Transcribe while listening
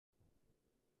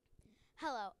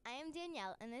Hello, I am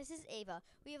Danielle, and this is Ava.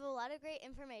 We have a lot of great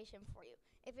information for you.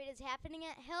 If it is happening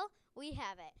at Hill, we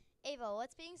have it. Ava,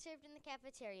 what's being served in the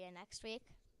cafeteria next week?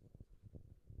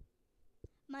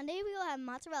 Monday we will have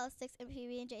mozzarella sticks and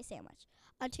PB&J sandwich.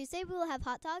 On Tuesday we will have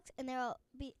hot dogs and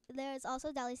there is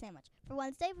also deli sandwich. For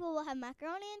Wednesday we will have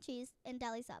macaroni and cheese and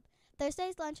deli sub.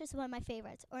 Thursday's lunch is one of my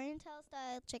favorites, Oriental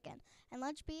style chicken, and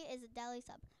lunch B is a deli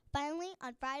sub. Finally,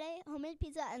 on Friday, homemade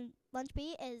pizza and lunch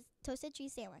B is toasted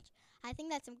cheese sandwich. I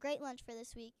think that's some great lunch for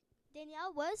this week.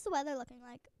 Danielle, what is the weather looking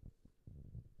like?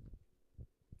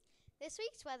 This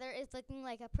week's weather is looking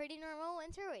like a pretty normal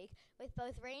winter week with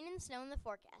both rain and snow in the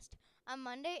forecast. On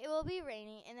Monday, it will be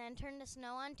rainy and then turn to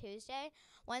snow on Tuesday.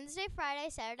 Wednesday, Friday,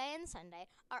 Saturday, and Sunday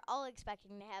are all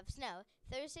expecting to have snow.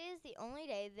 Thursday is the only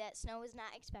day that snow is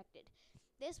not expected.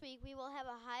 This week, we will have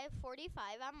a high of 45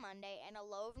 on Monday and a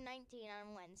low of 19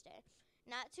 on Wednesday.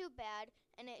 Not too bad,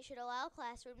 and it should allow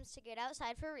classrooms to get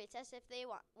outside for recess if they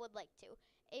would like to.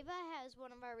 Ava has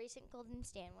one of our recent Golden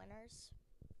Stand winners.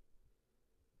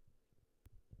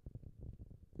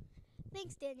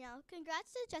 Thanks, Danielle.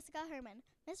 Congrats to Jessica Herman.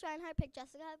 Miss Reinhardt picked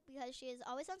Jessica because she is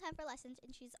always on time for lessons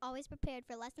and she's always prepared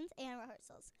for lessons and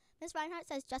rehearsals. Miss Reinhardt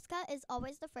says Jessica is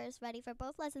always the first, ready for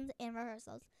both lessons and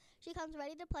rehearsals. She comes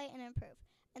ready to play and improve.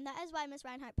 And that is why Miss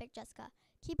Reinhardt picked Jessica.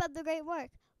 Keep up the great work.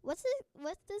 What's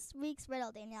this week's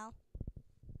riddle, Danielle?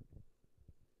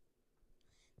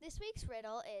 This week's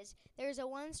riddle is, there's a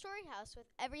one-story house with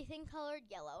everything colored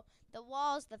yellow. The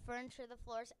walls, the furniture, the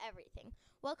floors, everything.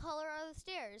 What color are the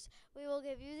stairs? We will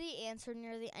give you the answer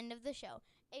near the end of the show.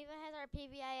 Ava has our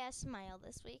PBIS smile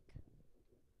this week.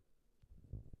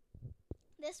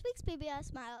 This week's PBIS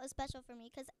smile is special for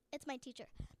me because it's my teacher,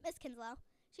 Miss Kinslow.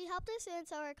 She helped her students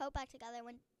sew her coat back together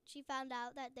when she found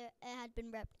out that it had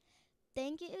been ripped.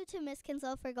 Thank you to Miss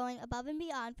Kinslow for going above and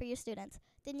beyond for your students.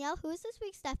 Danielle, who is this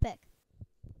week's staff pick?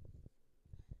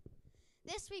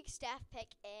 This week's staff pick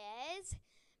is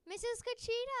Mrs.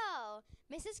 Cachito.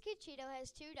 Mrs. Cachito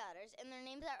has two daughters, and their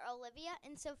names are Olivia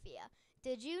and Sophia.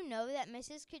 Did you know that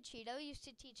Mrs. Cachito used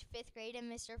to teach 5th grade in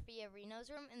Mr. Fiorino's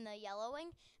room in the Yellow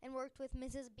Wing and worked with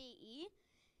Mrs. B.E.?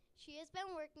 She has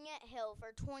been working at Hill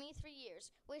for 23 years,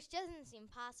 which doesn't seem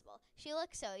possible. She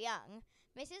looks so young.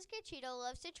 Mrs. Cachito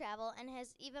loves to travel and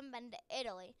has even been to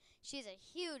Italy. She's a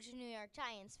huge New York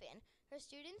Giants fan. Her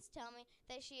students tell me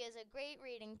that she is a great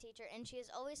reading teacher and she is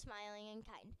always smiling and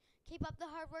kind. Keep up the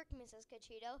hard work, Mrs.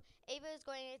 Cachito. Ava is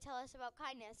going to tell us about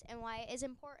kindness and why it is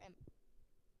important.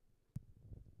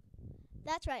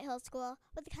 That's right, Hill School.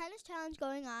 With the kindness challenge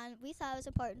going on, we thought it was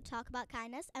important to talk about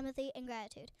kindness, empathy, and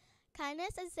gratitude.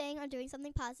 Kindness is saying or doing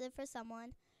something positive for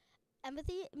someone.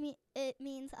 Empathy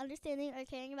means understanding or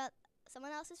caring about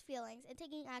someone else's feelings and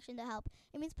taking action to help.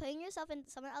 It means putting yourself in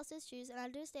someone else's shoes and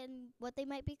understanding what they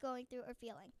might be going through or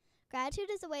feeling. Gratitude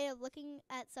is a way of looking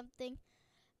at something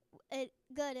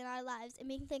good in our lives and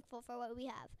being thankful for what we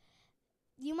have.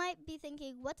 You might be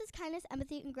thinking, what does kindness,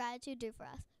 empathy, and gratitude do for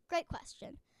us? Great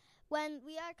question. When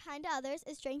we are kind to others,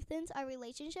 it strengthens our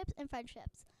relationships and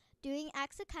friendships. Doing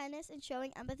acts of kindness and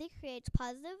showing empathy creates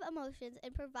positive emotions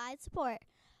and provides support.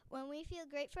 When we feel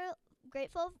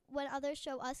grateful when others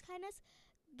show us kindness,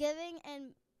 giving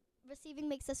and receiving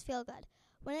makes us feel good.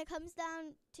 When it comes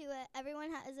down to it,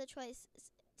 everyone has a choice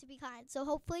to be kind. So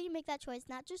hopefully you make that choice,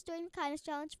 not just during the kindness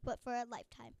challenge, but for a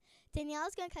lifetime. Danielle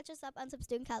is going to catch us up on some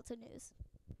student council news.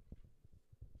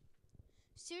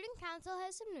 Student Council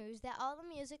has some news that all the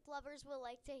music lovers will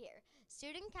like to hear.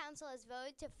 Student Council has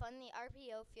voted to fund the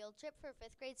RPO field trip for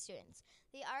 5th grade students.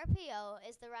 The RPO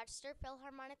is the Rochester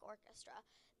Philharmonic Orchestra.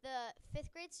 The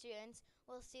 5th grade students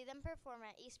will see them perform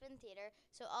at Eastman Theater,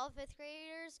 so all 5th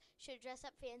graders should dress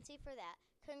up fancy for that.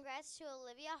 Congrats to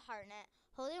Olivia Hartnett,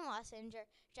 Holden Wassinger,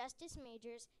 Justice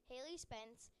Majors, Haley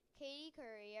Spence, Katie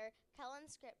Courier, Kellen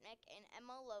Skripnik, and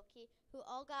Emma Loki, who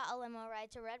all got a limo ride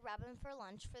to Red Robin for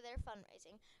lunch for their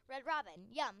fundraising. Red Robin,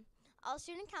 yum! All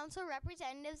student council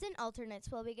representatives and alternates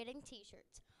will be getting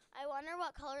t-shirts. I wonder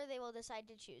what color they will decide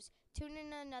to choose. Tune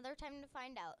in another time to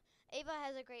find out. Ava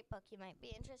has a great book you might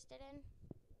be interested in.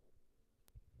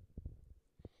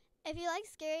 If you like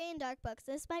scary and dark books,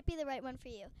 this might be the right one for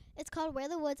you. It's called Where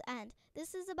the Woods End.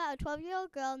 This is about a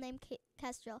 12-year-old girl named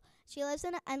Kestrel. She lives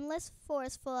in an endless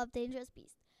forest full of dangerous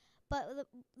beasts. But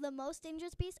the most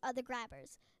dangerous beasts are the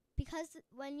grabbers. Because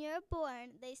when you're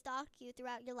born, they stalk you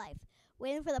throughout your life,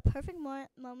 waiting for the perfect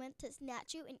moment to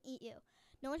snatch you and eat you.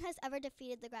 No one has ever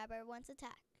defeated the grabber once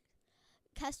attacked.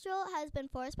 Kestrel has been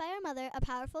forced by her mother, a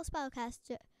powerful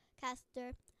spellcaster,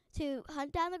 to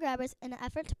hunt down the grabbers in an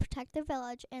effort to protect their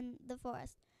village and the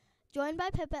forest. Joined by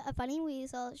Pippa, a funny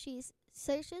weasel, she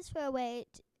searches for a way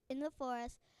in the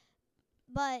forest,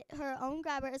 but her own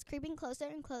grabber is creeping closer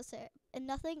and closer, and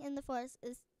nothing in the forest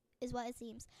is what it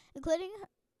seems, including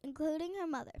her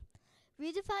mother.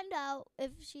 Read to find out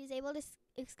if she's able to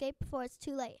escape before it's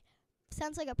too late.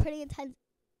 Sounds like pretty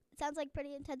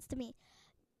intense to me.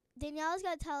 Danielle's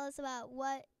gonna tell us about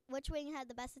which wing had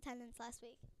the best attendance last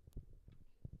week.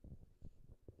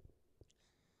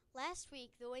 Last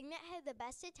week, the wing that had the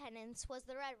best attendance was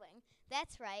the Red Wing.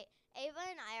 That's right, Ava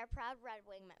and I are proud Red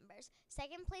Wing members.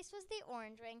 Second place was the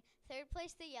Orange Wing, third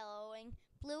place the Yellow Wing.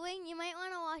 Blue Wing, you might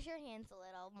want to wash your hands a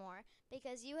little more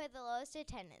because you had the lowest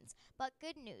attendance. But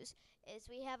good news is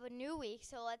we have a new week,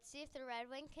 so let's see if the Red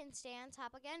Wing can stay on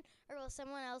top again or will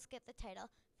someone else get the title.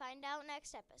 Find out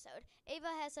next episode. Ava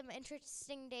has some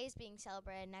interesting days being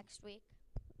celebrated next week.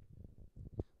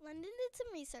 London did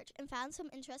some research and found some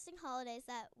interesting holidays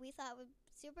that we thought would be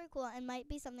super cool and might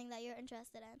be something that you're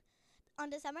interested in.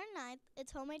 On December 9th,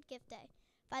 it's Homemade Gift Day.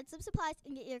 Find some supplies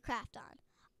and get your craft on.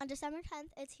 On December 10th,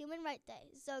 it's Human Rights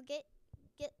Day.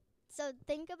 So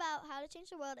think about how to change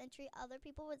the world and treat other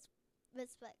people with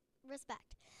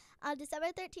respect. On December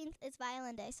 13th, it's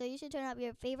Violin Day, so you should turn up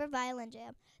your favorite violin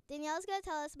jam. Danielle's going to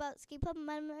tell us about Ski Club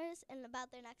members and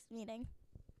about their next meeting.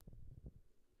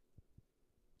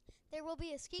 There will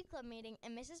be a ski club meeting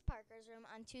in Mrs. Parker's room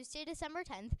on Tuesday, December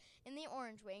 10th in the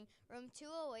Orange Wing, room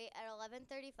 208 at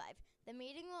 11:35. The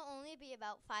meeting will only be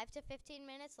about 5 to 15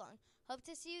 minutes long. Hope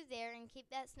to see you there and keep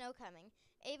that snow coming.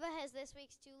 Ava has this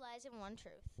week's 2 Lies and 1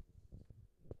 Truth.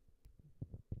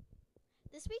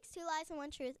 This week's 2 Lies and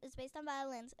 1 Truth is based on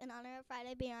violins in honor of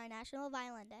Friday being our National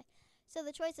Violin Day. So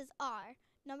the choices are,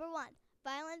 number 1,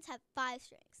 violins have 5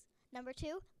 strings. Number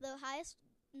 2, the highest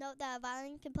note that a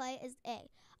violin can play is A.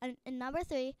 And number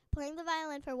 3, playing the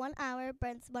violin for 1 hour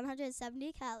burns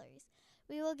 170 calories.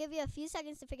 We will give you a few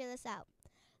seconds to figure this out.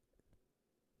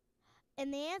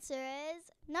 And the answer is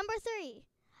number 3.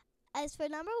 As for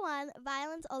number 1,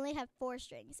 violins only have 4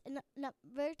 strings. And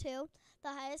number 2, the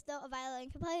highest note a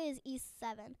violin can play is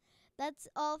E7. That's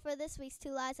all for this week's 2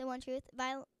 Lies and 1 Truth.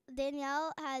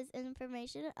 Danielle has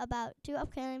information about 2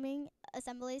 upcoming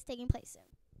assemblies taking place soon.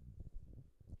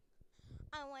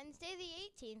 On Wednesday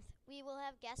the 18th, we will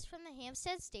have guests from the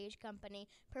Hampstead Stage Company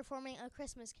performing A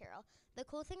Christmas Carol. The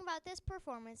cool thing about this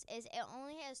performance is it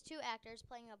only has 2 actors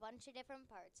playing a bunch of different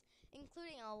parts,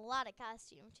 including a lot of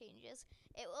costume changes.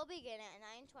 It will begin at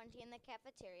 9:20 in the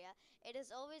cafeteria. It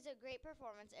is always a great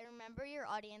performance, and remember your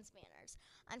audience manners.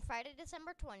 On Friday,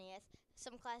 December 20th,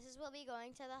 some classes will be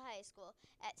going to the high school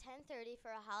at 10:30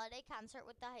 for a holiday concert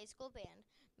with the high school band.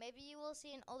 Maybe you will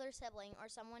see an older sibling or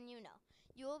someone you know.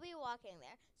 You will be walking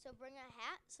there, so bring a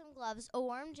hat, some gloves, a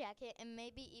warm jacket, and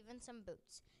maybe even some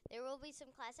boots. There will be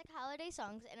some classic holiday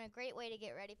songs and a great way to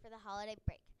get ready for the holiday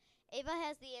break. Ava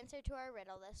has the answer to our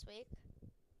riddle this week.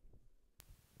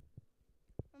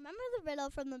 Remember the riddle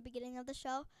from the beginning of the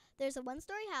show? There's a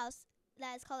 1-story house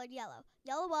that is colored yellow.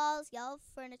 Yellow walls, yellow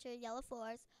furniture, yellow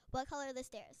floors. What color are the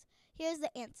stairs? Here's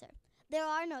the answer. There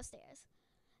are no stairs.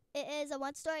 It is a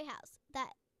 1-story house.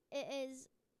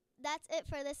 That's it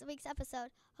for this week's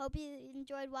episode. Hope you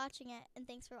enjoyed watching it, and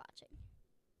thanks for watching.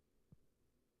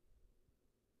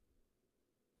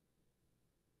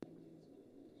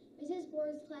 Mrs.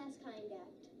 Board's class kinda.